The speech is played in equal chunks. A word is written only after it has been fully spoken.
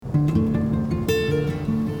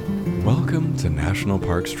Welcome to National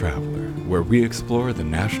Parks Traveler, where we explore the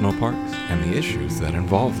national parks and the issues that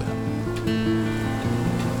involve them.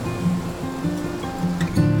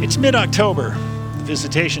 It's mid-October. The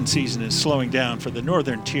visitation season is slowing down for the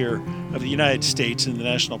northern tier of the United States in the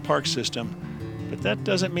national park system, but that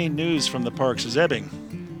doesn't mean news from the parks is ebbing.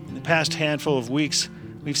 In the past handful of weeks,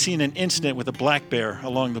 we've seen an incident with a black bear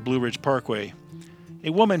along the Blue Ridge Parkway.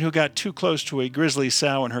 A woman who got too close to a grizzly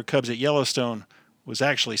sow and her cubs at Yellowstone was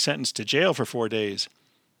actually sentenced to jail for 4 days.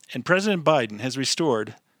 And President Biden has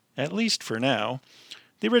restored, at least for now,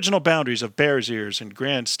 the original boundaries of Bears Ears and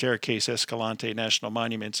Grand Staircase Escalante National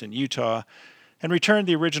Monuments in Utah, and returned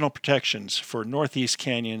the original protections for Northeast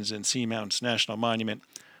Canyons and Sea Mountains National Monument,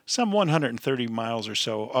 some 130 miles or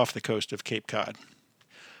so off the coast of Cape Cod.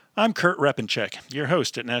 I'm Kurt Repenchek, your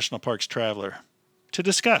host at National Parks Traveler. To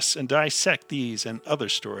discuss and dissect these and other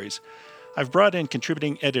stories, I've brought in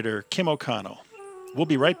contributing editor Kim O'Connell. We'll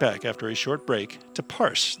be right back after a short break to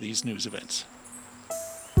parse these news events.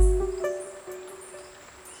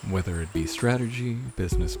 Whether it be strategy,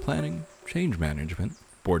 business planning, change management,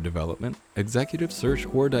 board development, executive search,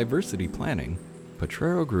 or diversity planning,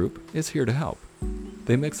 Potrero Group is here to help.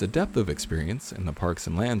 They mix a depth of experience in the parks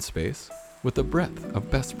and land space with a breadth of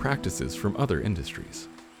best practices from other industries.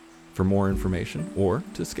 For more information or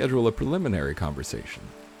to schedule a preliminary conversation,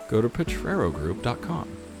 go to potrerogroup.com.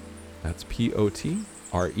 That's Potrero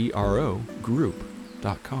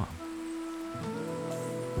group.com.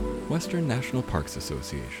 Western National Parks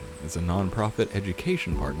Association is a nonprofit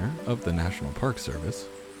education partner of the National Park Service.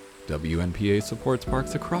 WNPA supports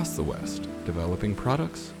parks across the West, developing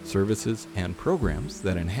products, services, and programs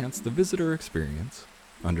that enhance the visitor experience,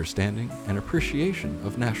 understanding, and appreciation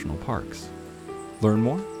of national parks. Learn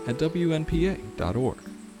more at WNPA.org.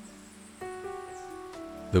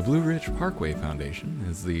 The Blue Ridge Parkway Foundation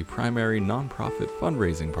is the primary nonprofit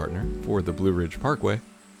fundraising partner for the Blue Ridge Parkway.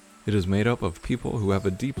 It is made up of people who have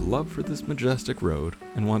a deep love for this majestic road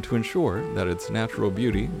and want to ensure that its natural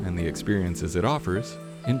beauty and the experiences it offers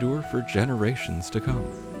endure for generations to come.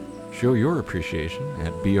 Show your appreciation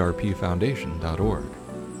at brpfoundation.org.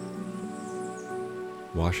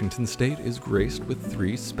 Washington State is graced with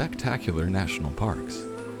 3 spectacular national parks,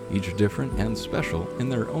 each different and special in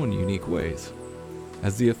their own unique ways.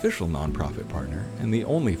 As the official nonprofit partner and the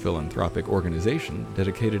only philanthropic organization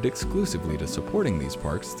dedicated exclusively to supporting these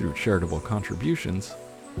parks through charitable contributions,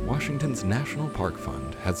 Washington's National Park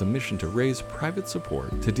Fund has a mission to raise private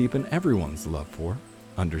support to deepen everyone's love for,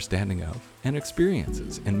 understanding of, and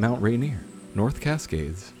experiences in Mount Rainier, North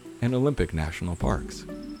Cascades, and Olympic National Parks.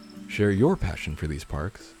 Share your passion for these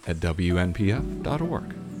parks at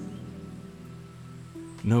WNPF.org.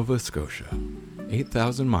 Nova Scotia.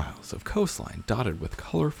 8,000 miles of coastline dotted with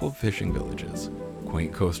colorful fishing villages,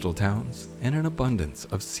 quaint coastal towns, and an abundance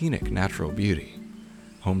of scenic natural beauty.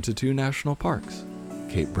 Home to 2 national parks,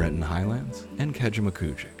 Cape Breton Highlands and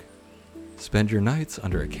Kejimkujik. Spend your nights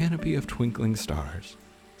under a canopy of twinkling stars.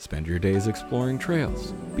 Spend your days exploring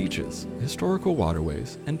trails, beaches, historical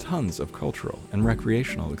waterways, and tons of cultural and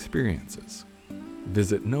recreational experiences.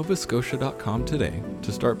 Visit novascotia.com today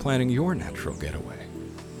to start planning your natural getaway.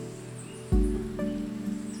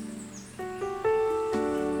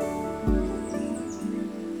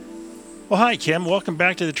 Well, hi, Kim. Welcome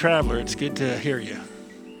back to The Traveler. It's good to hear you.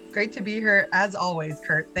 Great to be here, as always,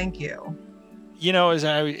 Kurt. Thank you. You know, as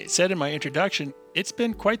I said in my introduction, it's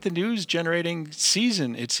been quite the news-generating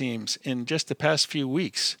season, it seems, in just the past few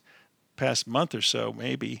weeks, past month or so,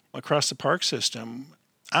 maybe, across the park system.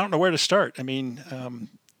 I don't know where to start. I mean,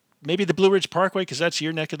 maybe the Blue Ridge Parkway, because that's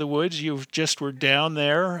your neck of the woods. You just were down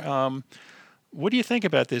there. What do you think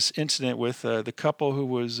about this incident with the couple who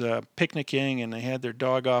was picnicking and they had their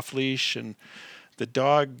dog off leash, and the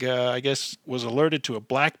dog, I guess, was alerted to a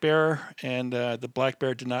black bear, and the black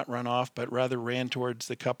bear did not run off, but rather ran towards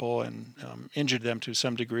the couple and injured them to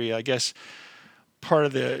some degree. I guess part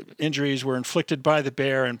of the injuries were inflicted by the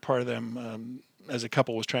bear, and part of them, as a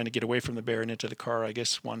couple was trying to get away from the bear and into the car, I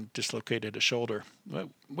guess one dislocated a shoulder.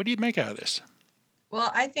 What do you make out of this?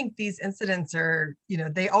 Well, I think these incidents are,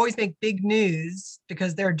 they always make big news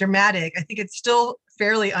because they're dramatic. I think it's still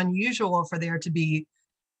fairly unusual for there to be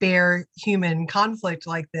bear-human conflict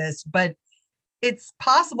like this, but it's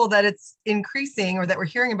possible that it's increasing or that we're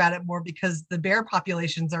hearing about it more because the bear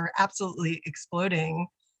populations are absolutely exploding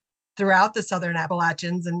throughout the Southern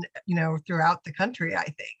Appalachians and, throughout the country, I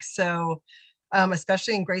think. So,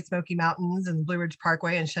 especially in Great Smoky Mountains and Blue Ridge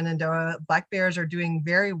Parkway and Shenandoah, black bears are doing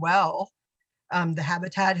very well. The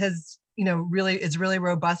habitat is really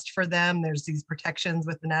robust for them. There's these protections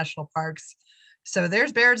with the national parks. So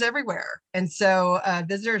there's bears everywhere. And so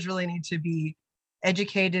visitors really need to be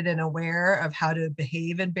educated and aware of how to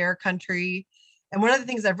behave in bear country. And one of the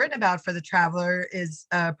things I've written about for the traveler is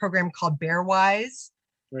a program called BearWise,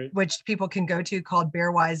 Right. which people can go to, called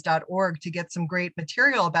bearwise.org, to get some great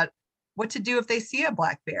material about what to do if they see a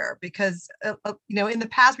black bear. Because, in the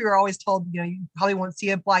past, we were always told, you probably won't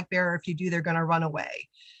see a black bear, or if you do, they're going to run away.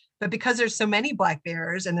 But because there's so many black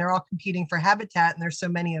bears and they're all competing for habitat, and there's so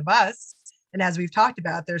many of us, and as we've talked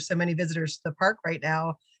about, there's so many visitors to the park right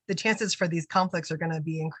now, the chances for these conflicts are going to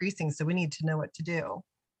be increasing. So we need to know what to do.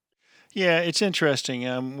 Yeah, it's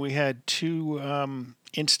interesting. We had two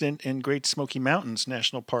incident in Great Smoky Mountains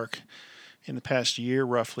National Park in the past year,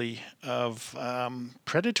 roughly, of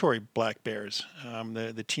predatory black bears.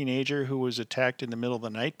 The teenager who was attacked in the middle of the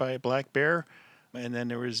night by a black bear, and then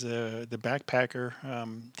there was the backpacker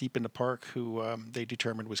deep in the park who they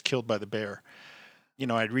determined was killed by the bear.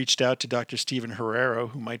 I'd reached out to Dr. Stephen Herrero,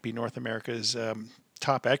 who might be North America's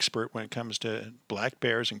top expert when it comes to black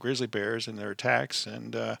bears and grizzly bears and their attacks,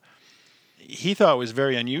 and he thought it was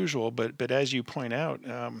very unusual. But as you point out,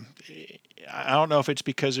 I don't know if it's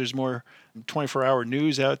because there's more 24-hour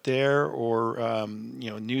news out there, or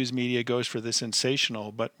news media goes for the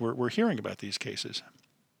sensational. But we're hearing about these cases.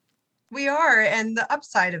 We are. And the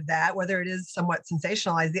upside of that, whether it is somewhat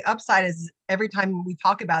sensationalized, the upside is every time we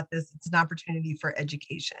talk about this, it's an opportunity for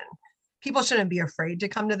education. People shouldn't be afraid to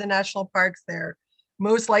come to the national parks. They're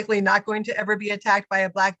most likely not going to ever be attacked by a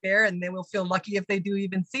black bear, and they will feel lucky if they do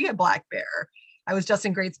even see a black bear. I was just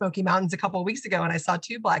in Great Smoky Mountains a couple of weeks ago, and I saw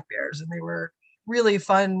 2 black bears, and they were really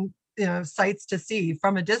fun, sights to see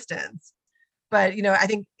from a distance. But, I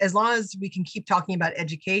think as long as we can keep talking about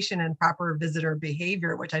education and proper visitor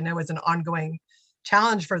behavior, which I know is an ongoing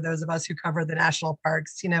challenge for those of us who cover the national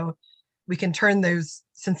parks, we can turn those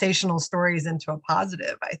sensational stories into a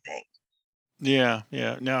positive, I think. Yeah,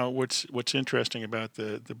 yeah. Now, what's interesting about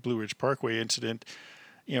the Blue Ridge Parkway incident,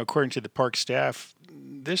 according to the park staff,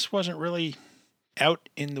 this wasn't really out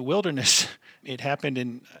in the wilderness. It happened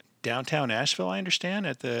in downtown Asheville, I understand,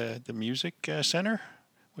 at the music center,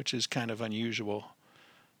 which is kind of unusual.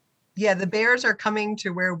 Yeah, the bears are coming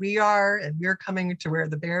to where we are, and we're coming to where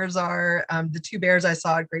the bears are. The 2 bears I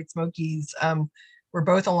saw at Great Smokies were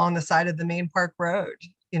both along the side of the main park road.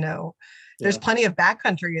 There's plenty of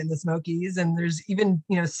backcountry in the Smokies, and there's even,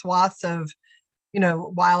 swaths of,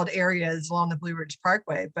 wild areas along the Blue Ridge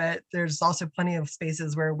Parkway, but there's also plenty of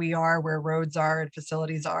spaces where we are, where roads are and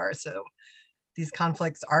facilities are. So these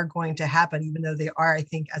conflicts are going to happen, even though they are, I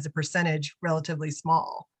think, as a percentage, relatively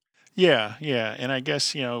small. Yeah, yeah. And I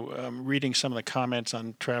guess, reading some of the comments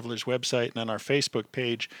on Traveler's website and on our Facebook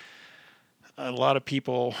page, a lot of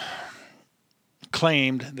people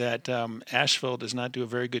claimed that Asheville does not do a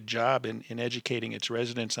very good job in educating its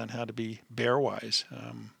residents on how to be bear wise.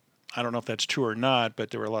 I don't know if that's true or not,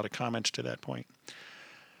 but there were a lot of comments to that point.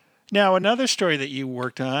 Now, another story that you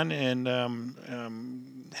worked on and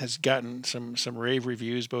has gotten some rave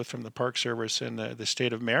reviews, both from the Park Service and the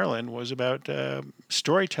state of Maryland, was about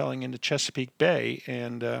storytelling in the Chesapeake Bay,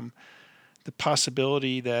 and the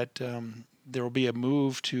possibility that there will be a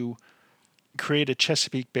move to create a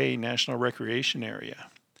Chesapeake Bay National Recreation Area.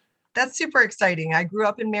 That's super exciting. I grew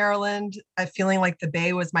up in Maryland, feeling like the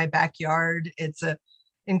Bay was my backyard. It's a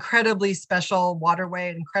incredibly special waterway,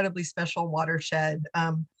 an incredibly special watershed.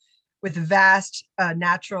 With vast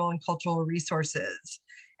natural and cultural resources.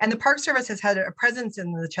 And the Park Service has had a presence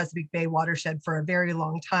in the Chesapeake Bay watershed for a very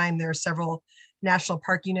long time. There are several national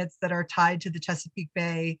park units that are tied to the Chesapeake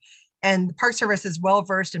Bay. And the Park Service is well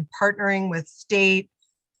versed in partnering with state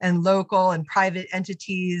and local and private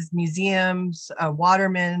entities, museums,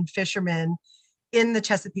 watermen, fishermen in the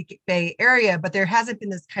Chesapeake Bay area. But there hasn't been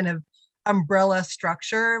this kind of umbrella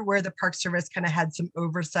structure where the Park Service kind of had some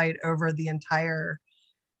oversight over the entire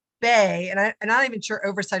Bay. And I'm not even sure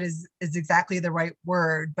oversight is exactly the right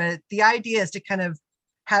word, but the idea is to kind of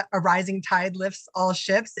have a rising tide lifts all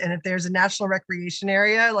ships. And if there's a national recreation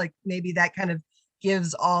area, like maybe that kind of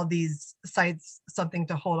gives all these sites something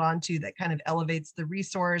to hold on to, that kind of elevates the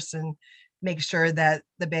resource and makes sure that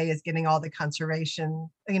the Bay is getting all the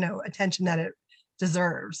conservation, attention that it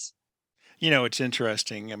deserves. It's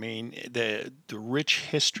interesting. I mean, the rich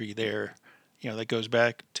history there, that goes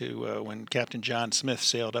back to when Captain John Smith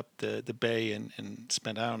sailed up the bay and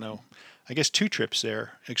spent, I don't know, I guess 2 trips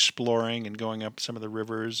there, exploring and going up some of the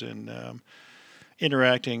rivers and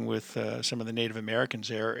interacting with some of the Native Americans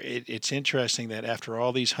there. It's interesting that after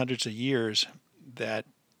all these hundreds of years, that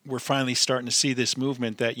we're finally starting to see this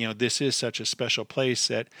movement that, this is such a special place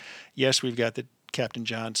that, yes, we've got the Captain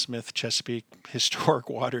John Smith Chesapeake Historic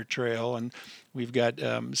Water Trail, and we've got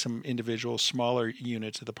some individual smaller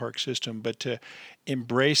units of the park system. But to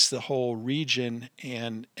embrace the whole region,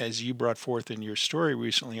 and as you brought forth in your story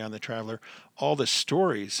recently on the Traveler, all the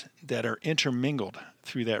stories that are intermingled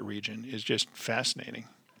through that region is just fascinating.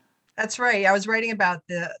 That's right. I was writing about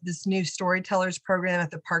this new storytellers program that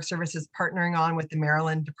the Park Service is partnering on with the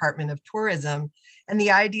Maryland Department of Tourism. And the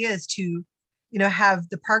idea is to, have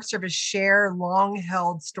the Park Service share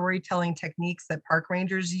long-held storytelling techniques that park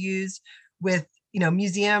rangers use with,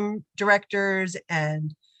 museum directors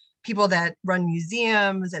and people that run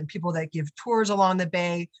museums and people that give tours along the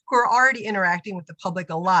bay who are already interacting with the public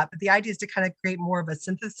a lot. But the idea is to kind of create more of a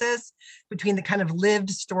synthesis between the kind of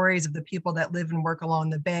lived stories of the people that live and work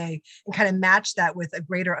along the bay and kind of match that with a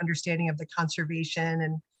greater understanding of the conservation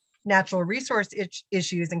and natural resource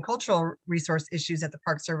issues and cultural resource issues that the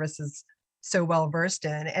Park Service is so well versed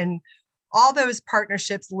in. And all those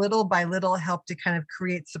partnerships, little by little, help to kind of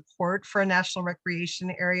create support for a national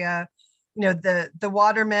recreation area. The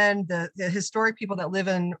watermen, the historic people that live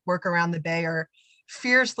and work around the bay are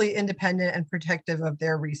fiercely independent and protective of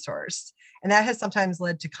their resource. And that has sometimes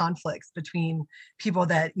led to conflicts between people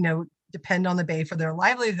that, depend on the bay for their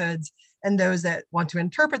livelihoods and those that want to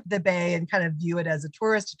interpret the bay and kind of view it as a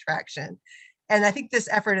tourist attraction. And I think this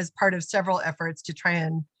effort is part of several efforts to try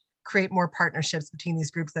and create more partnerships between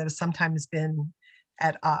these groups that have sometimes been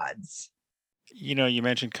at odds. You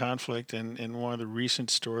mentioned conflict, and one of the recent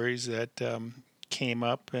stories that came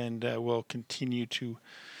up and will continue to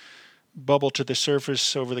bubble to the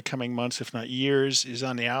surface over the coming months, if not years, is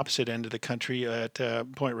on the opposite end of the country at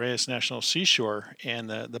Point Reyes National Seashore, and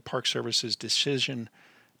the Park Service's decision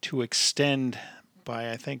to extend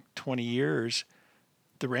by, I think, 20 years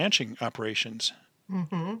the ranching operations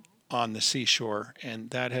on the seashore.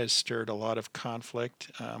 And that has stirred a lot of conflict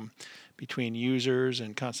between users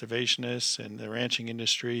and conservationists and the ranching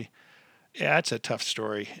industry. Yeah, it's a tough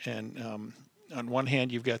story. And on one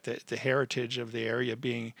hand, you've got the heritage of the area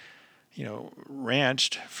being,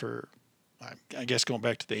 ranched for, I guess, going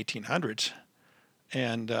back to the 1800s.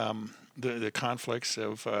 And the conflicts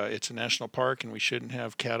of it's a national park and we shouldn't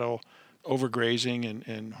have cattle overgrazing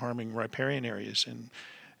and harming riparian areas. And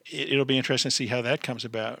it'll be interesting to see how that comes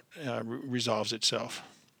about, resolves itself.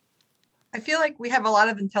 I feel like we have a lot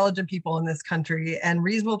of intelligent people in this country, and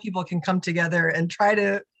reasonable people can come together and try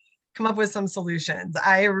to come up with some solutions.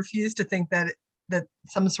 I refuse to think that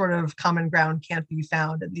some sort of common ground can't be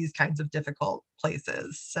found in these kinds of difficult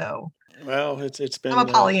places. So, well, it's been. I'm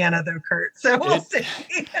a Pollyanna though, Kurt. So we'll see.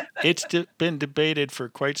 It's been debated for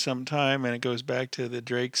quite some time, and it goes back to the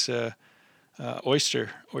Drake's oyster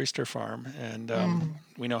farm, and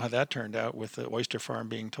we know how that turned out, with the oyster farm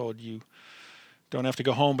being told you don't have to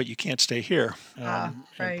go home, but you can't stay here, Right.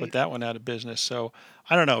 and put that one out of business. So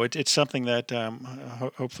I don't know. It's something that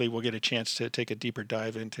hopefully we'll get a chance to take a deeper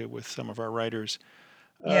dive into with some of our writers.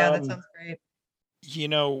 Yeah, that sounds great.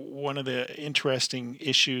 One of the interesting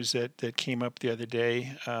issues that came up the other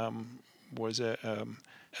day was a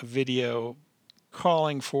video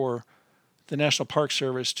calling for the National Park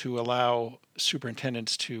Service to allow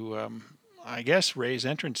superintendents to, I guess, raise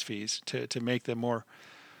entrance fees to make them more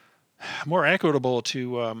equitable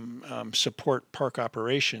to support park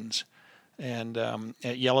operations. And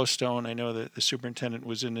at Yellowstone, I know that the superintendent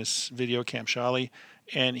was in this video, Camp Shawley,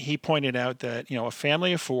 and he pointed out that, a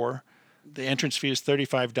family of four, the entrance fee is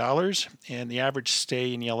 $35, and the average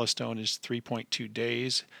stay in Yellowstone is 3.2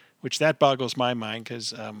 days, which that boggles my mind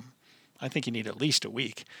because I think you need at least a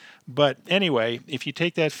week. But anyway, if you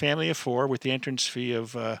take that family of four with the entrance fee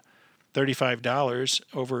of $35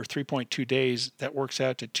 over 3.2 days, that works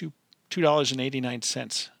out to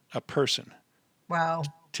 $2.89 a person. Wow.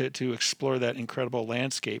 To explore that incredible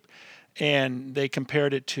landscape. And they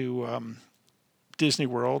compared it to Disney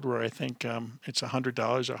World, where I think it's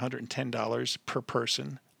 $100 or $110 per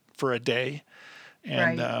person for a day.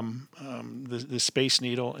 And Right. The Space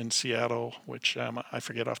Needle in Seattle, which I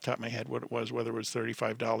forget off the top of my head what it was, whether it was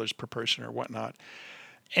 $35 per person or whatnot.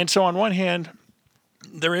 And so on one hand,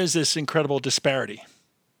 there is this incredible disparity,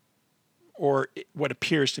 or what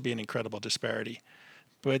appears to be an incredible disparity.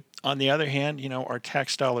 But on the other hand, our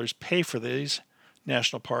tax dollars pay for these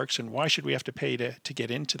national parks, and why should we have to pay to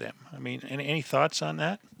get into them? I mean, any thoughts on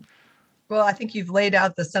that? Well, I think you've laid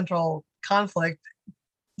out the central conflict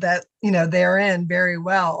that they're in very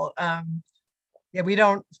well. Yeah, we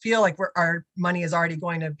don't feel like our money is already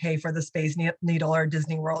going to pay for the Space Needle or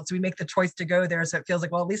Disney World, so we make the choice to go there. So it feels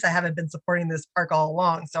like, well, at least I haven't been supporting this park all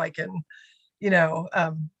along, so I can,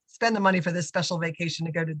 spend the money for this special vacation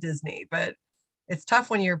to go to Disney. But it's tough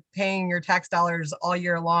when you're paying your tax dollars all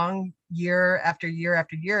year long, year after year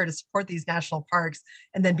after year, to support these national parks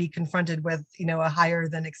and then be confronted with, a higher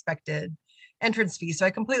than expected entrance fee. So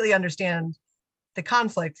I completely understand the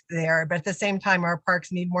conflict there, but at the same time, our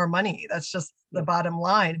parks need more money. That's just the bottom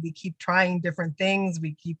line. We keep trying different things.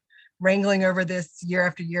 We keep wrangling over this year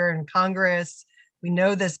after year in Congress. We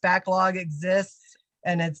know this backlog exists,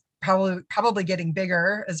 and it's probably getting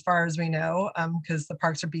bigger as far as we know, because the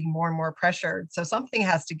parks are being more and more pressured. So something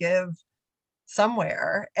has to give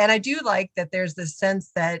somewhere. And I do like that there's this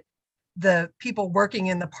sense that the people working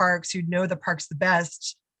in the parks who know the parks the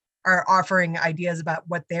best are offering ideas about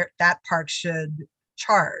what that park should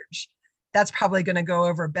charge. That's probably going to go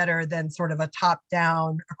over better than sort of a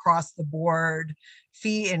top-down, across-the-board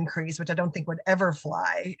fee increase, which I don't think would ever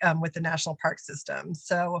fly with the national park system.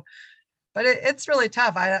 So, but it's really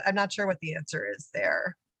tough. I'm not sure what the answer is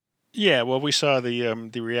there. Yeah, well, we saw the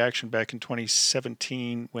reaction back in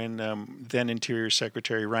 2017 when then Interior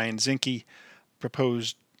Secretary Ryan Zinke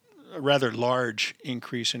proposed a rather large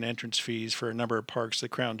increase in entrance fees for a number of parks. The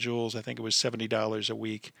Crown Jewels, I think it was $70 a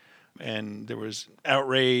week. And there was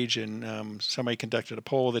outrage, and somebody conducted a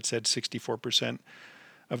poll that said 64%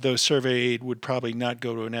 of those surveyed would probably not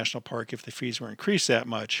go to a national park if the fees were increased that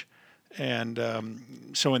much. And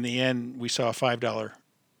so in the end, we saw a $5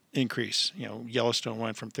 increase. Yellowstone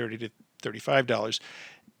went from $30 to $35.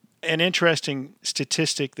 An interesting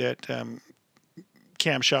statistic that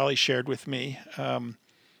Cam Shawley shared with me,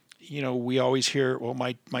 we always hear, well,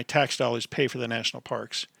 my tax dollars pay for the national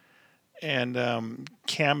parks. And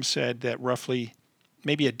Cam said that roughly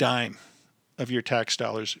maybe a dime of your tax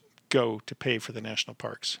dollars go to pay for the national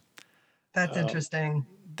parks. That's interesting.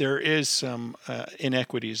 There is some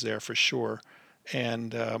inequities there for sure.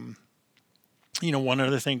 And, one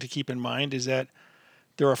other thing to keep in mind is that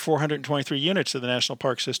there are 423 units of the national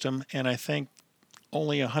park system, and I think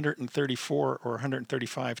only 134 or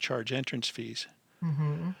 135 charge entrance fees.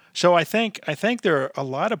 Mm-hmm. So I think there are a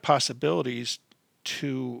lot of possibilities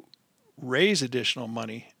to raise additional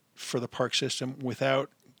money for the park system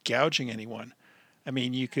without gouging anyone. I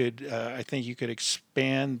mean, I think you could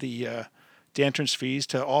expand the entrance fees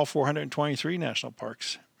to all 423 national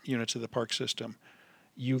parks units of the park system.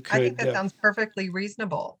 I think that sounds perfectly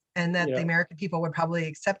reasonable, and that the American people would probably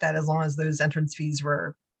accept that as long as those entrance fees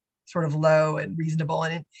were sort of low and reasonable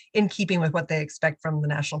and in keeping with what they expect from the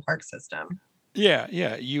national park system. Yeah.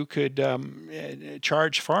 You could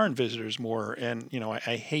charge foreign visitors more, and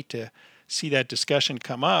I hate to see that discussion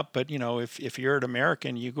come up, but if you're an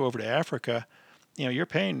American, you go over to Africa, you're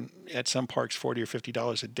paying at some parks $40 or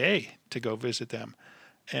 $50 a day to go visit them.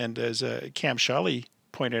 And as Cam Shawley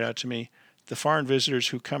pointed out to me, the foreign visitors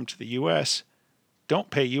who come to the U.S. don't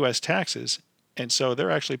pay U.S. taxes, and so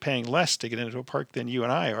they're actually paying less to get into a park than you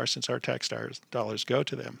and I are, since our tax dollars go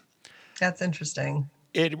to them. That's interesting.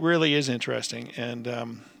 It really is interesting. And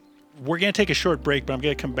we're going to take a short break, but I'm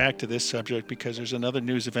going to come back to this subject because there's another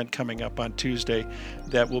news event coming up on Tuesday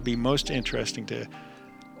that will be most interesting to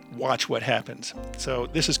watch what happens. So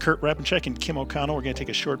this is Kurt Rapinchek and Kim O'Connell. We're going to take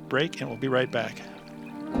a short break, and we'll be right back.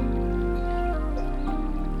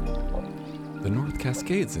 The North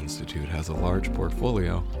Cascades Institute has a large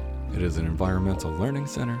portfolio. It is an environmental learning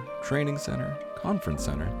center, training center, conference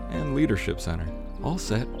center, and leadership center, all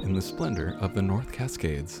set in the splendor of the North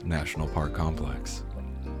Cascades National Park Complex.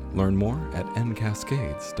 Learn more at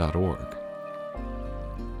ncascades.org.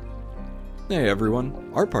 Hey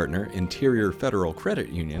everyone, our partner Interior Federal Credit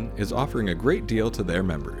Union is offering a great deal to their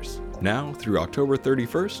members. Now through October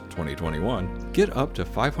 31st, 2021, get up to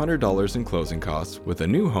 $500 in closing costs with a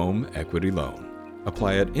new home equity loan.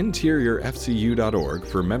 Apply at interiorfcu.org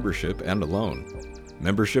for membership and a loan.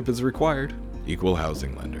 Membership is required. Equal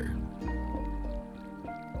housing lender.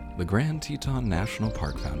 The Grand Teton National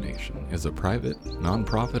Park Foundation is a private,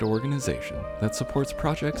 nonprofit organization that supports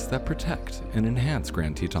projects that protect and enhance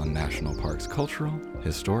Grand Teton National Park's cultural,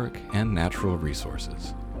 historic, and natural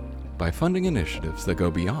resources. By funding initiatives that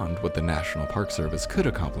go beyond what the National Park Service could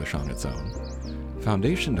accomplish on its own,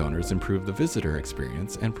 Foundation donors improve the visitor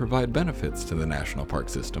experience and provide benefits to the National Park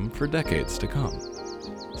System for decades to come.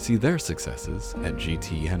 See their successes at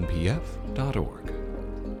gtnpf.org.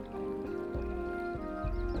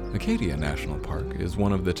 Acadia National Park is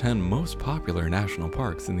one of the 10 most popular national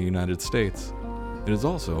parks in the United States. It is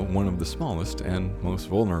also one of the smallest and most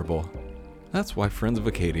vulnerable. That's why Friends of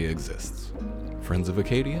Acadia exists. Friends of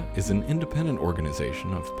Acadia is an independent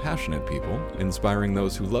organization of passionate people inspiring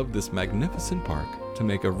those who love this magnificent park to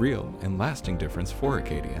make a real and lasting difference for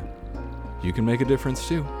Acadia. You can make a difference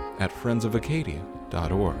too at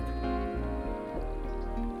friendsofacadia.org.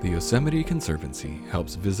 The Yosemite Conservancy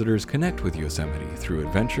helps visitors connect with Yosemite through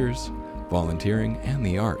adventures, volunteering, and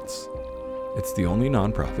the arts. It's the only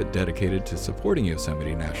nonprofit dedicated to supporting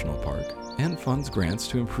Yosemite National Park and funds grants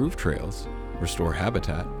to improve trails, restore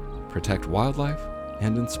habitat, protect wildlife,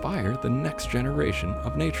 and inspire the next generation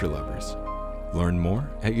of nature lovers. Learn more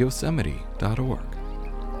at yosemite.org.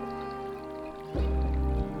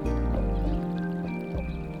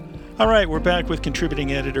 All right, we're back with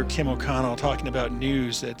contributing editor Kim O'Connell talking about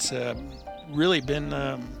news that's really been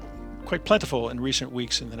quite plentiful in recent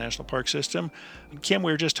weeks in the National Park System. Kim,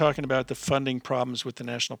 we were just talking about the funding problems with the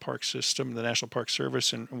National Park System, the National Park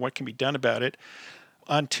Service, and what can be done about it.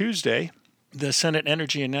 On Tuesday, the Senate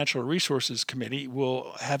Energy and Natural Resources Committee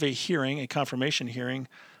will have a hearing, a confirmation hearing,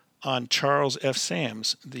 on Charles F.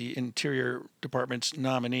 Sams, the Interior Department's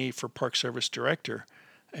nominee for Park Service Director.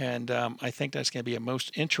 And I think that's going to be a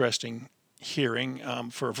most interesting hearing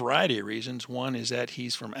for a variety of reasons. One is that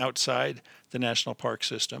he's from outside the National Park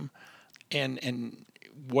System, and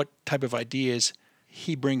what type of ideas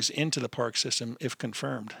he brings into the park system if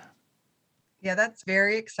confirmed. Yeah, that's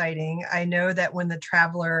very exciting. I know that when the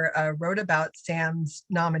Traveler wrote about Sam's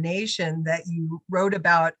nomination, that you wrote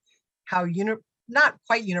about how not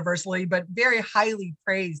quite universally, but very highly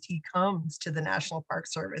praised he comes to the National Park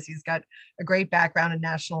Service. He's got a great background in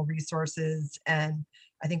natural resources, and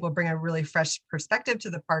I think will bring a really fresh perspective to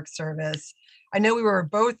the Park Service. I know we were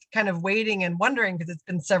both kind of waiting and wondering, because it's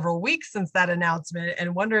been several weeks since that announcement,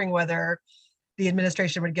 and wondering whether the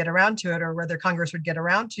administration would get around to it or whether Congress would get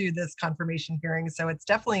around to this confirmation hearing. So it's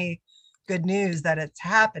definitely good news that it's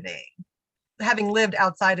happening. Having lived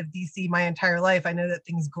outside of DC my entire life, I know that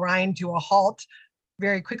things grind to a halt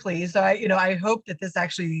very quickly. So I hope that this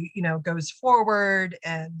actually, goes forward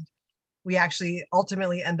and we actually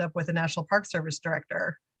ultimately end up with a National Park Service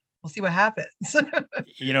director. We'll see what happens.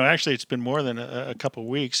 Actually, it's been more than a couple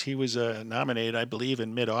weeks. He was nominated, I believe,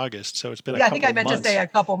 in mid-August. So it's been yeah, a I couple think I meant months. to say a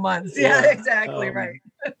couple months. Yeah, exactly right.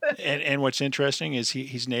 and what's interesting is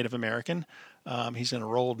he's Native American. He's an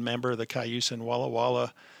enrolled member of the Cayuse and Walla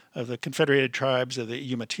Walla of the Confederated Tribes of the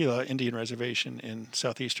Umatilla Indian Reservation in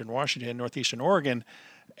southeastern Washington, northeastern Oregon.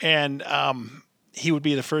 And he would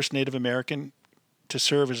be the first Native American to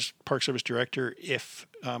serve as Park Service Director if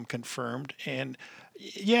confirmed. And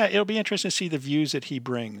yeah, it'll be interesting to see the views that he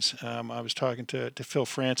brings. I was talking to Phil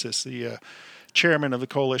Francis, the chairman of the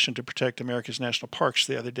Coalition to Protect America's National Parks,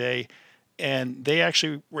 the other day, and they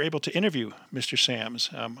actually were able to interview Mr. Sams.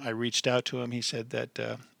 I reached out to him. He said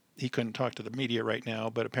that he couldn't talk to the media right now,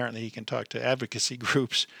 but apparently he can talk to advocacy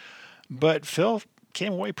groups. But Phil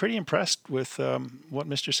came away pretty impressed with what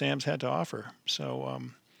Mr. Sams had to offer. So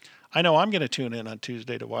I know I'm going to tune in on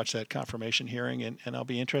Tuesday to watch that confirmation hearing, and I'll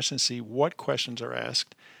be interested to see what questions are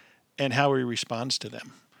asked and how he responds to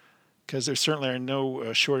them. Because there certainly are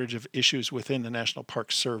no shortage of issues within the National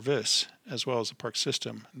Park Service, as well as the park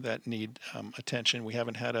system, that need attention. We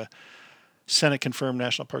haven't had a Senate-confirmed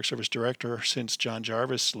National Park Service director since John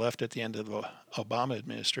Jarvis left at the end of the Obama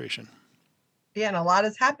administration. Yeah, and a lot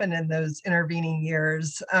has happened in those intervening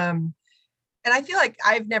years. And I feel like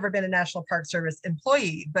I've never been a National Park Service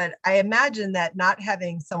employee, but I imagine that not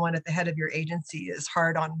having someone at the head of your agency is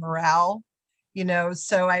hard on morale,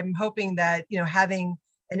 so I'm hoping that, having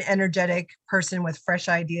an energetic person with fresh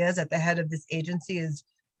ideas at the head of this agency is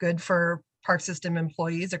good for park system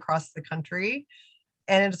employees across the country.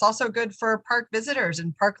 And it's also good for park visitors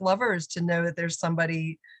and park lovers to know that there's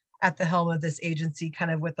somebody at the helm of this agency kind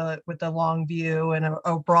of with a long view and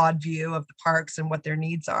a broad view of the parks and what their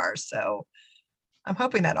needs are. So I'm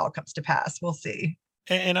hoping that all comes to pass. We'll see.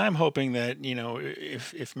 And I'm hoping that,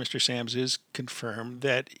 if Mr. Sams is confirmed,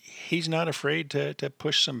 that he's not afraid to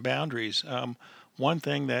push some boundaries. One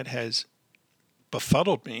thing that has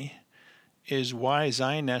befuddled me is why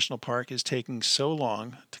Zion National Park is taking so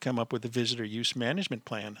long to come up with a visitor use management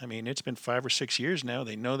plan. I mean, it's been 5 or 6 years now.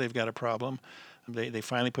 They know they've got a problem. They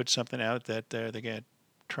finally put something out that they're going to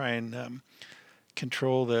try and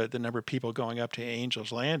control the number of people going up to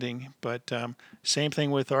Angel's Landing. But same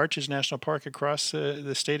thing with Arches National Park across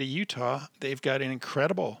the state of Utah. They've got an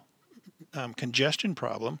incredible congestion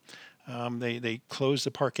problem. They close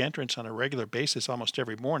the park entrance on a regular basis almost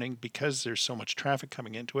every morning because there's so much traffic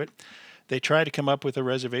coming into it. They tried to come up with a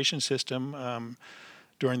reservation system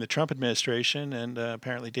during the Trump administration, and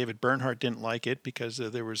apparently David Bernhardt didn't like it because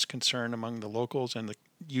there was concern among the locals, and the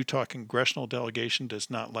Utah congressional delegation does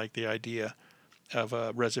not like the idea of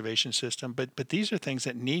a reservation system. But these are things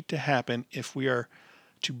that need to happen if we are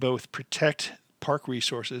to both protect park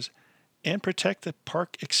resources and protect the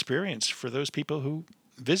park experience for those people who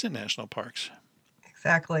visit national parks.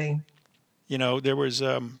 Exactly. There was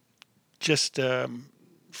just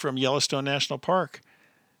from Yellowstone National Park.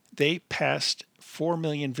 They passed 4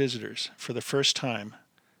 million visitors for the first time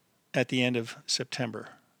at the end of September.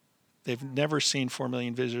 They've never seen 4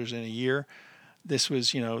 million visitors in a year. This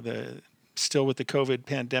was, still with the COVID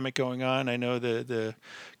pandemic going on. I know the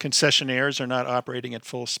concessionaires are not operating at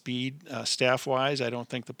full speed staff-wise. I don't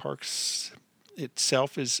think the parks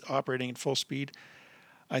itself is operating at full speed.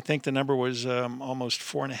 I think the number was almost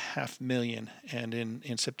 4.5 million, and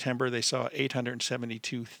in September they saw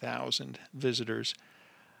 872,000 visitors.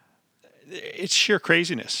 It's sheer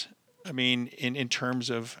craziness. I mean, in terms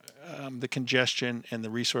of the congestion and the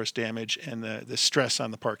resource damage and the stress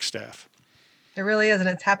on the park staff. It really is, and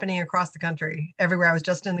it's happening across the country, everywhere. I was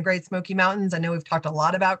just in the Great Smoky Mountains. I know we've talked a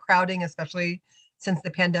lot about crowding, especially since the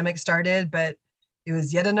pandemic started, but it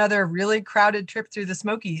was yet another really crowded trip through the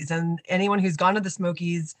Smokies. And anyone who's gone to the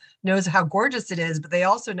Smokies knows how gorgeous it is, but they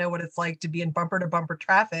also know what it's like to be in bumper to bumper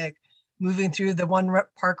traffic moving through the one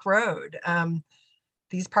park road.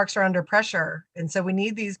 These parks are under pressure. And so we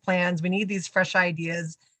need these plans. We need these fresh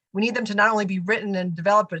ideas. We need them to not only be written and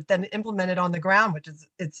developed, but then implemented on the ground, which is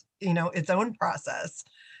its own process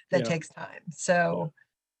that takes time. So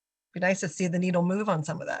it'd be nice to see the needle move on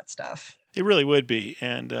some of that stuff. It really would be.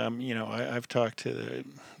 And, I've talked to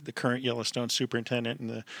the current Yellowstone superintendent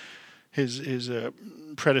and his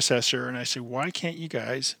predecessor, and I said, why can't you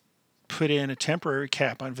guys put in a temporary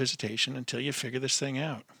cap on visitation until you figure this thing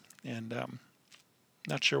out? And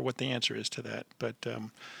not sure what the answer is to that, but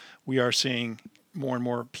we are seeing more and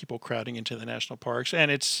more people crowding into the national parks,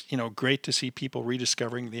 and it's great to see people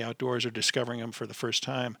rediscovering the outdoors or discovering them for the first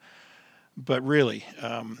time. But really,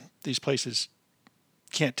 these places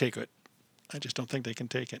can't take it. I just don't think they can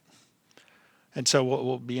take it. And so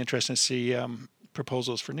we'll be interested to see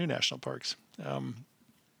proposals for new national parks.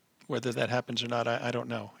 Whether that happens or not, I don't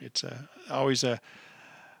know. It's always a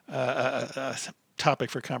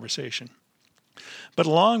topic for conversation. But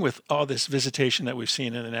along with all this visitation that we've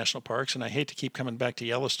seen in the national parks, and I hate to keep coming back to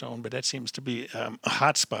Yellowstone, but that seems to be a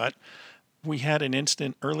hot spot. We had an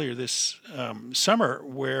incident earlier this summer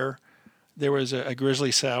where there was a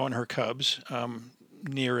grizzly sow and her cubs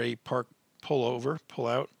near a park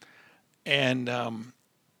pull-out, and a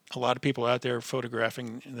lot of people out there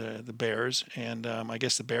photographing the bears, and I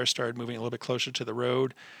guess the bears started moving a little bit closer to the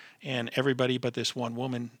road, and everybody but this one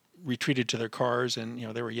woman retreated to their cars, and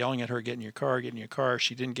they were yelling at her, get in your car.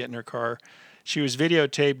 She didn't get in her car. She was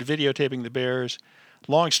videotaping the bears.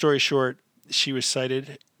 Long story short, she was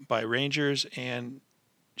cited by rangers, and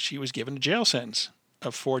she was given a jail sentence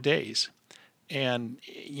of 4 days. And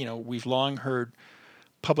we've long heard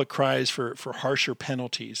public cries for harsher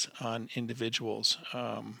penalties on individuals.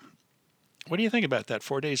 What do you think about that?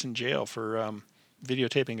 4 days in jail for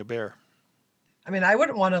videotaping a bear? I mean, I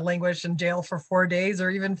wouldn't want to languish in jail for 4 days or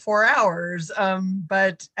even 4 hours.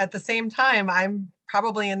 But at the same time, I'm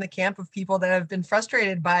probably in the camp of people that have been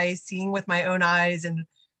frustrated by seeing with my own eyes and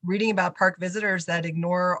reading about park visitors that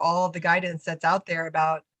ignore all of the guidance that's out there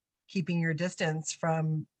about keeping your distance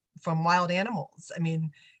from wild animals. I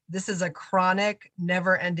mean, this is a chronic,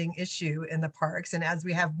 never-ending issue in the parks. And as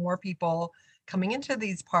we have more people coming into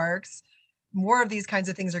these parks, more of these kinds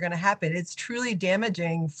of things are going to happen. It's truly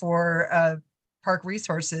damaging for park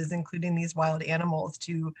resources, including these wild animals,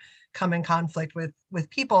 to come in conflict with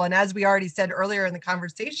people. And as we already said earlier in the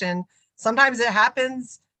conversation, sometimes it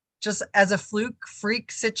happens just as a fluke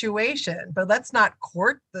freak situation, but let's not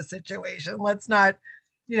court the situation. Let's not,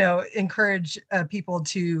 encourage people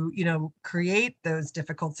to, create those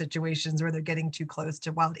difficult situations where they're getting too close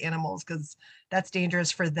to wild animals, because that's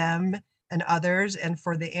dangerous for them and others and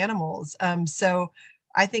for the animals. So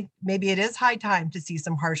I think maybe it is high time to see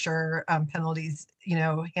some harsher penalties,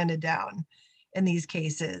 handed down in these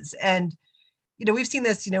cases. And, we've seen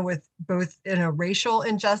this, with both, racial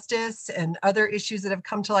injustice and other issues that have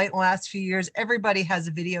come to light in the last few years. Everybody has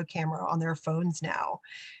a video camera on their phones now.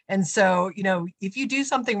 And so, if you do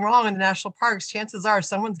something wrong in the national parks, chances are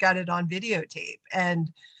someone's got it on videotape.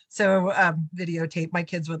 And so videotape, my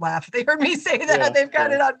kids would laugh if they heard me say that. They've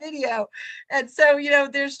got it on video. And so,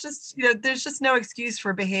 there's just no excuse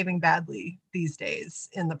for behaving badly these days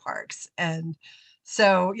in the parks. And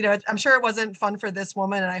so, I'm sure it wasn't fun for this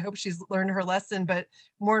woman, and I hope she's learned her lesson. But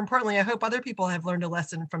more importantly, I hope other people have learned a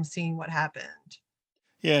lesson from seeing what happened.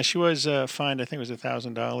 Yeah, she was fined, I think it was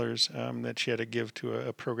 $1,000 that she had to give to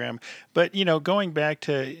a program. But, going back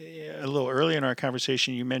to a little earlier in our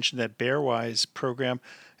conversation, you mentioned that Bearwise program.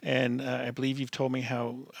 And I believe you've told me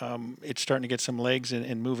how it's starting to get some legs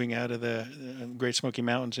and moving out of the Great Smoky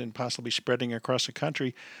Mountains and possibly spreading across the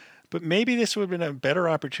country. But maybe this would have been a better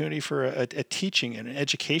opportunity for a teaching and an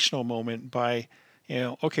educational moment by,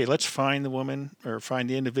 Okay, let's find the woman or find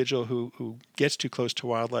the individual who gets too close to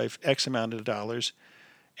wildlife, X amount of dollars,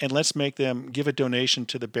 and let's make them give a donation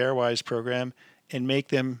to the BearWise program and make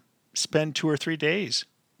them spend 2 or 3 days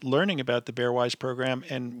learning about the BearWise program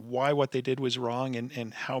and why what they did was wrong,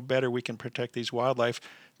 and how better we can protect these wildlife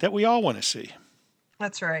that we all want to see.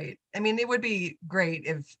 That's right. I mean, it would be great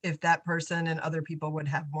if that person and other people would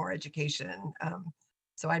have more education.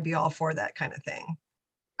 So I'd be all for that kind of thing.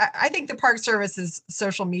 I think the Park Service's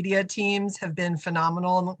social media teams have been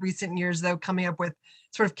phenomenal in recent years, though, coming up with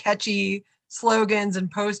sort of catchy slogans and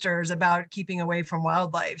posters about keeping away from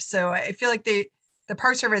wildlife. So I feel like the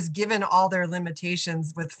Park Service, given all their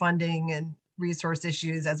limitations with funding and resource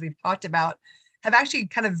issues, as we've talked about, have actually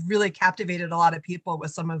kind of really captivated a lot of people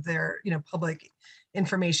with some of their, public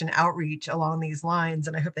information outreach along these lines.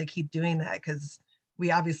 And I hope they keep doing that because we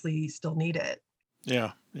obviously still need it.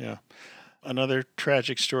 Yeah, yeah. Another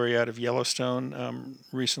tragic story out of Yellowstone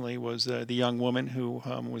recently was the young woman who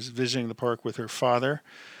was visiting the park with her father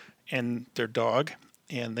and their dog,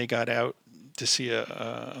 and they got out to see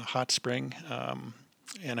a hot spring.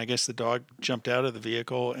 And I guess the dog jumped out of the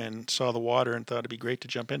vehicle and saw the water and thought it'd be great to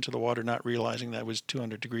jump into the water, not realizing that was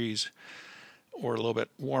 200 degrees or a little bit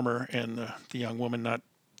warmer. And the young woman, not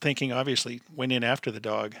thinking, obviously, went in after the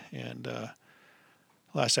dog. And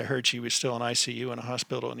last I heard, she was still in ICU in a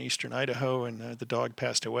hospital in eastern Idaho, and the dog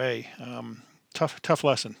passed away. Tough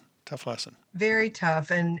lesson. Tough lesson. Very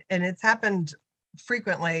tough, and it's happened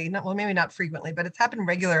frequently. Not well, maybe not frequently, but it's happened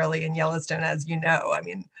regularly in Yellowstone, as you know. I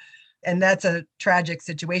mean, and that's a tragic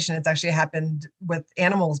situation. It's actually happened with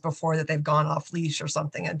animals before that they've gone off leash or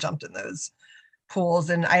something and jumped in those pools.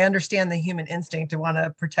 And I understand the human instinct to want to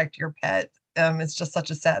protect your pet. It's just such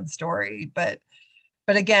a sad story, but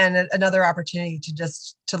again, another opportunity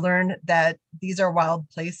to learn that these are wild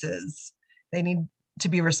places. They need to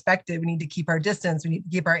be respected. We need to keep our distance. We need to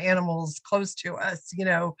keep our animals close to us.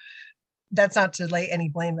 That's not to lay any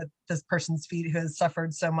blame at this person's feet who has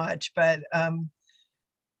suffered so much, but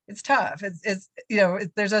it's tough.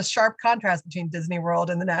 There's a sharp contrast between Disney World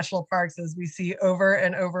and the national parks, as we see over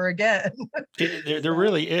and over again. There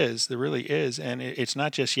really is. There really is. And it's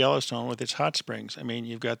not just Yellowstone with its hot springs. I mean,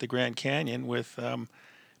 you've got the Grand Canyon with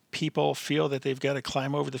people feel that they've got to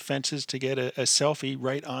climb over the fences to get a selfie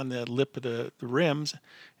right on the lip of the rims,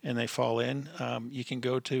 and they fall in. You can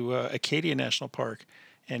go to Acadia National Park,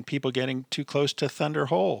 and people getting too close to Thunder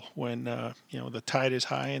Hole when the tide is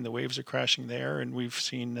high and the waves are crashing there, and we've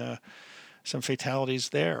seen some fatalities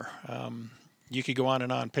there. You could go on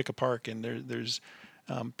and on, pick a park, and there's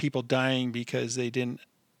people dying because they didn't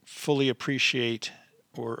fully appreciate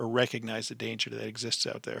or recognize the danger that exists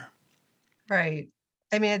out there. Right.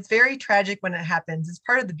 I mean, it's very tragic when it happens. It's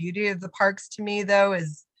part of the beauty of the parks to me, though,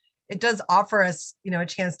 is it does offer us, a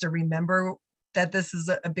chance to remember that this is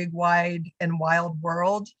a big, wide and wild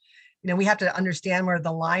world. We have to understand where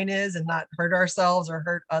the line is and not hurt ourselves or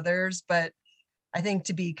hurt others. But I think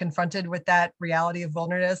to be confronted with that reality of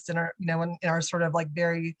wilderness in our, in our sort of like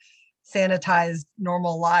very sanitized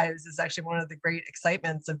normal lives is actually one of the great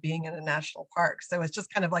excitements of being in a national park. So it's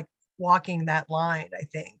just kind of like walking that line, I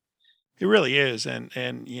think. It really is, and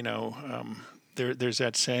there's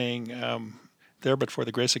that saying, "There, but for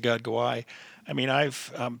the grace of God, go I." I mean,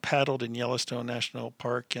 I've paddled in Yellowstone National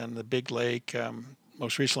Park and the Big Lake,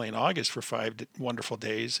 most recently in August for 5 wonderful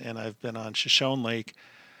days, and I've been on Shoshone Lake,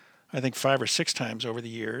 I think 5 or 6 times over the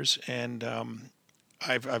years, and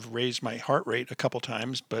I've raised my heart rate a couple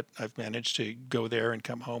times, but I've managed to go there and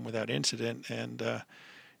come home without incident. And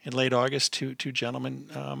in late August, two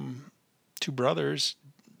gentlemen, two brothers,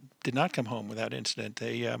 did not come home without incident.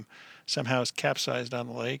 They somehow capsized on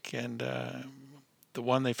the lake, and the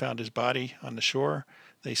one, they found his body on the shore.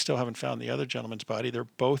 They still haven't found the other gentleman's body. They're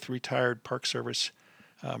both retired Park Service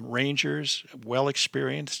rangers, well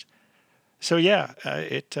experienced. So yeah,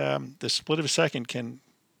 the split of a second can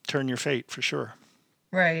turn your fate for sure.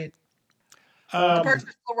 Right. The parks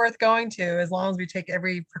are still worth going to as long as we take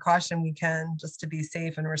every precaution we can just to be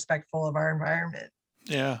safe and respectful of our environment.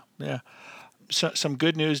 Yeah, yeah. So, some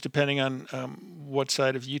good news, depending on what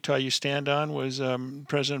side of Utah you stand on, was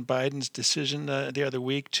President Biden's decision the other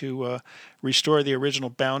week to restore the original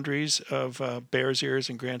boundaries of Bears Ears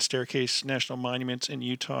and Grand Staircase National Monuments in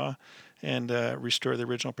Utah, and restore the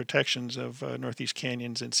original protections of Northeast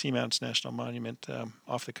Canyons and Seamounts National Monument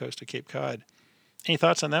off the coast of Cape Cod. Any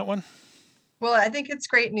thoughts on that one? Well, I think it's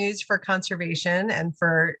great news for conservation and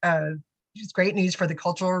for it's great news for the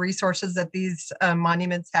cultural resources that these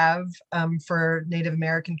monuments have for Native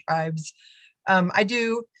American tribes. I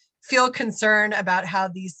do feel concerned about how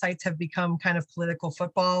these sites have become kind of political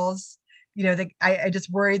footballs. I just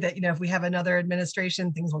worry that, if we have another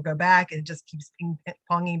administration, things will go back and it just keeps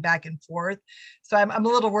ping-ponging back and forth. So I'm a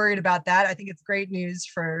little worried about that. I think it's great news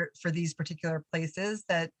for these particular places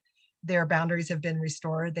that their boundaries have been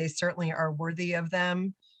restored. They certainly are worthy of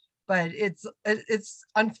them. But it's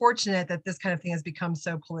unfortunate that this kind of thing has become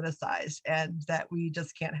so politicized and that we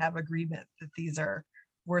just can't have agreement that these are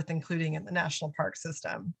worth including in the national park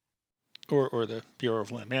system. Or the Bureau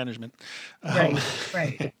of Land Management.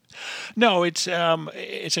 Right. No, it's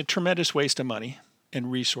a tremendous waste of money and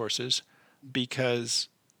resources because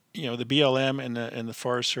the BLM and the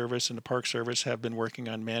Forest Service and the Park Service have been working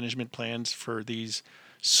on management plans for these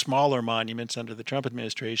smaller monuments under the Trump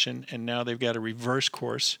administration, and now they've got to reverse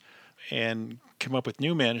course and come up with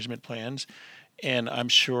new management plans. And I'm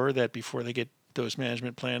sure that before they get those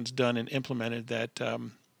management plans done and implemented, that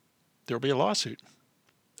there'll be a lawsuit.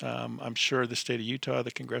 I'm sure the state of Utah,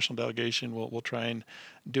 the congressional delegation, will try and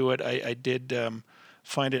do it. I did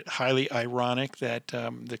find it highly ironic that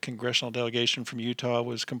the congressional delegation from Utah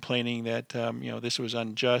was complaining that this was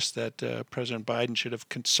unjust, that President Biden should have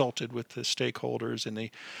consulted with the stakeholders and they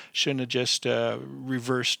shouldn't have just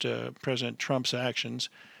reversed President Trump's actions.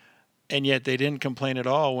 And yet they didn't complain at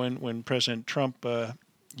all when President Trump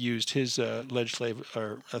used his legislative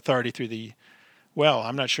or authority through the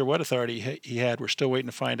I'm not sure what authority he had. We're still waiting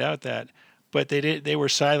to find out that. But they were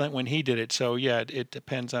silent when he did it. So, yeah, it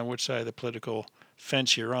depends on which side of the political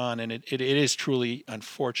fence you're on. And it is truly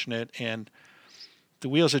unfortunate. And the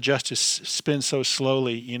wheels of justice spin so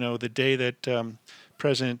slowly. The day that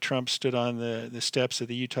President Trump stood on the steps of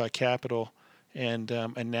the Utah Capitol and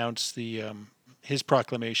announced his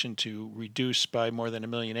proclamation to reduce by more than 1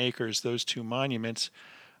 million acres those two monuments,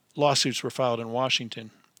 lawsuits were filed in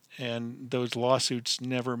Washington. And those lawsuits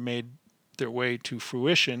never made their way to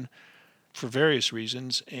fruition for various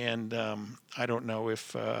reasons. And I don't know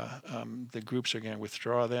if the groups are going to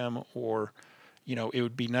withdraw them or, it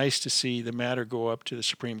would be nice to see the matter go up to the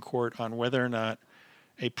Supreme Court on whether or not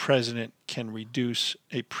a president can reduce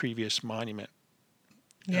a previous monument.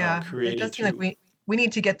 Yeah, it does seem like we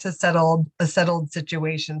need to get to a settled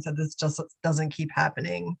situation so this just doesn't keep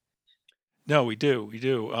happening. No, we do.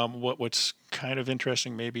 What's kind of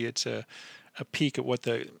interesting, maybe it's a peek at what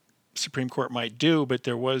the Supreme Court might do, but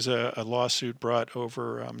there was a lawsuit brought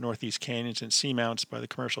over Northeast Canyons and seamounts by the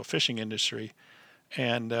commercial fishing industry,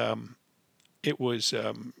 and it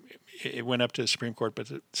went up to the Supreme Court, but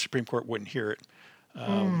the Supreme Court wouldn't hear it.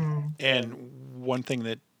 And one thing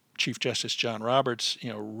that Chief Justice John Roberts,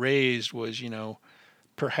 raised was,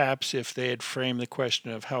 perhaps if they had framed the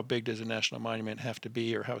question of how big does a national monument have to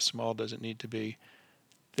be or how small does it need to be,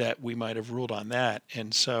 that we might have ruled on that.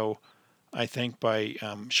 And so I think by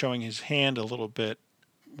showing his hand a little bit,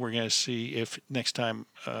 we're going to see if next time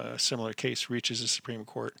a similar case reaches the Supreme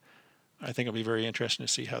Court. I think it'll be very interesting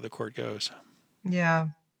to see how the court goes. Yeah.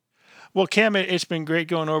 Well, Cam, it's been great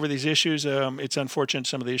going over these issues. It's unfortunate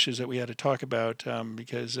some of the issues that we had to talk about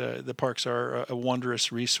because the parks are a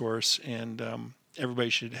wondrous resource, and everybody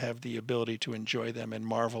should have the ability to enjoy them and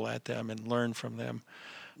marvel at them and learn from them.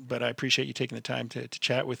 But I appreciate you taking the time to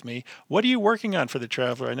chat with me. What are you working on for The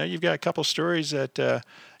Traveler? I know you've got a couple stories that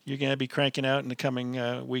you're going to be cranking out in the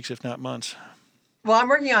coming weeks, if not months. Well, I'm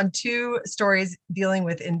working on 2 stories dealing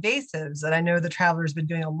with invasives, and I know The Traveler's been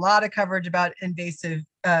doing a lot of coverage about invasive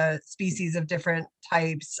species of different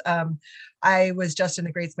types. I was just in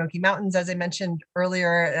the Great Smoky Mountains, as I mentioned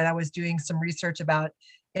earlier, and I was doing some research about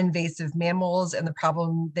invasive mammals and the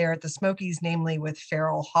problem there at the Smokies, namely with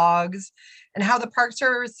feral hogs, and how the Park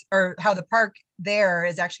Service or how the park there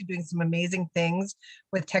is actually doing some amazing things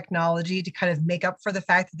with technology to kind of make up for the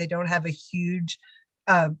fact that they don't have a huge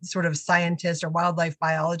sort of scientist or wildlife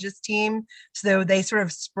biologist team. So they sort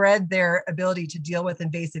of spread their ability to deal with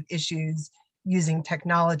invasive issues using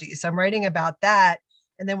technology. So I'm writing about that.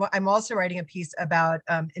 And then I'm also writing a piece about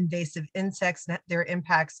invasive insects and their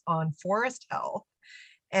impacts on forest health.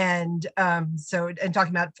 And and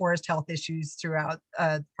talking about forest health issues throughout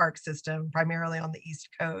the park system, primarily on the East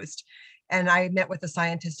Coast. And I met with a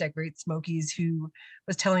scientist at Great Smokies who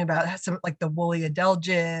was telling about some like the woolly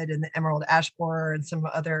adelgid and the emerald ash borer and some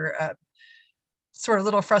other sort of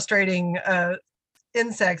little frustrating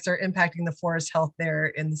insects are impacting the forest health there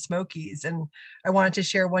in the Smokies. And I wanted to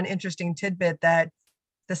share one interesting tidbit that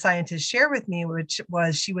the scientist shared with me, which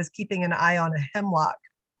was she was keeping an eye on a hemlock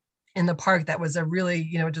in the park that was a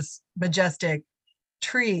really, just majestic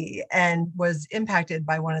tree and was impacted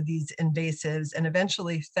by one of these invasives and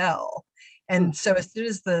eventually fell. And so as soon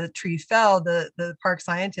as the tree fell, the park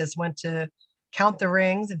scientists went to count the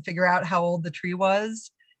rings and figure out how old the tree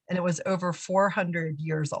was. And it was over 400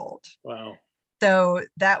 years old. Wow. So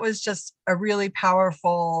that was just a really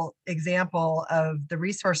powerful example of the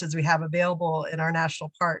resources we have available in our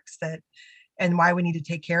national parks and why we need to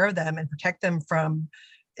take care of them and protect them from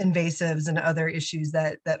invasives and other issues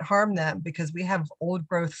that harm them, because we have old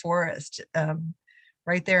growth forest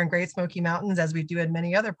right there in Great Smoky Mountains, as we do in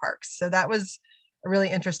many other parks. So that was a really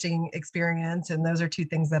interesting experience, and those are two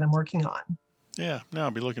things that I'm working on. Yeah, no,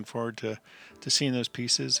 I'll be looking forward to seeing those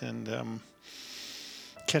pieces and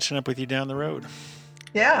catching up with you down the road.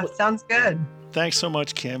 Yeah, sounds good. Thanks so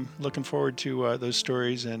much, Kim. Looking forward to those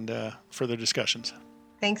stories and further discussions.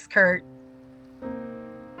 Thanks, Kurt.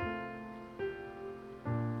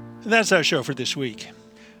 And that's our show for this week.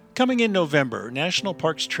 Coming in November, National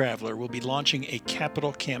Parks Traveler will be launching a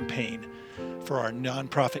capital campaign for our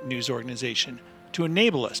nonprofit news organization to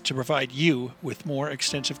enable us to provide you with more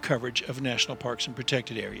extensive coverage of national parks and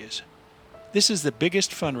protected areas. This is the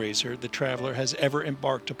biggest fundraiser the Traveler has ever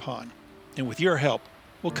embarked upon, and with your help,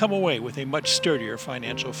 we'll come away with a much sturdier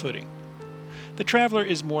financial footing. The Traveler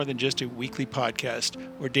is more than just a weekly podcast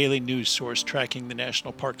or daily news source tracking the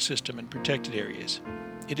national park system and protected areas.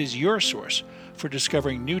 It is your source for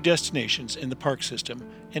discovering new destinations in the park system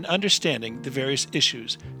and understanding the various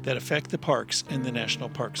issues that affect the parks and the National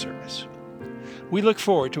Park Service. We look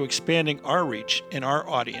forward to expanding our reach and our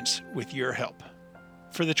audience with your help.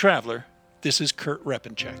 For The Traveler, this is Kurt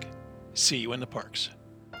Repenchek. See you in the parks.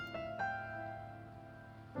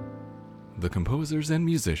 The composers and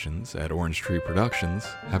musicians at Orange Tree Productions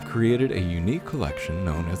have created a unique collection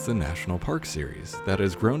known as the National Park Series that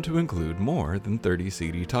has grown to include more than 30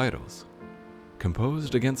 CD titles.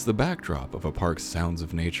 Composed against the backdrop of a park's sounds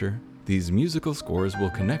of nature, these musical scores will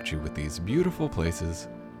connect you with these beautiful places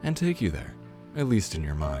and take you there, at least in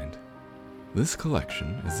your mind. This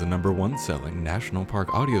collection is the #1 selling National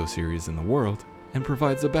Park audio series in the world and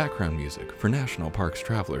provides the background music for National Parks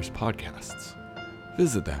Travelers podcasts.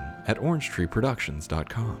 Visit them at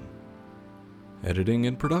orangetreeproductions.com. Editing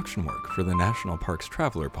and production work for the National Parks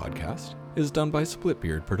Traveler podcast is done by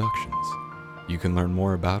Splitbeard Productions. You can learn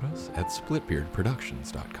more about us at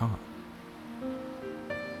splitbeardproductions.com.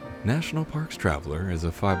 National Parks Traveler is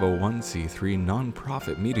a 501c3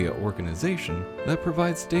 nonprofit media organization that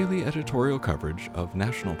provides daily editorial coverage of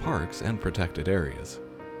national parks and protected areas.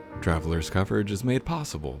 Traveler's coverage is made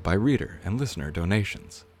possible by reader and listener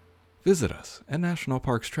donations. Visit us at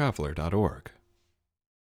nationalparkstraveler.org.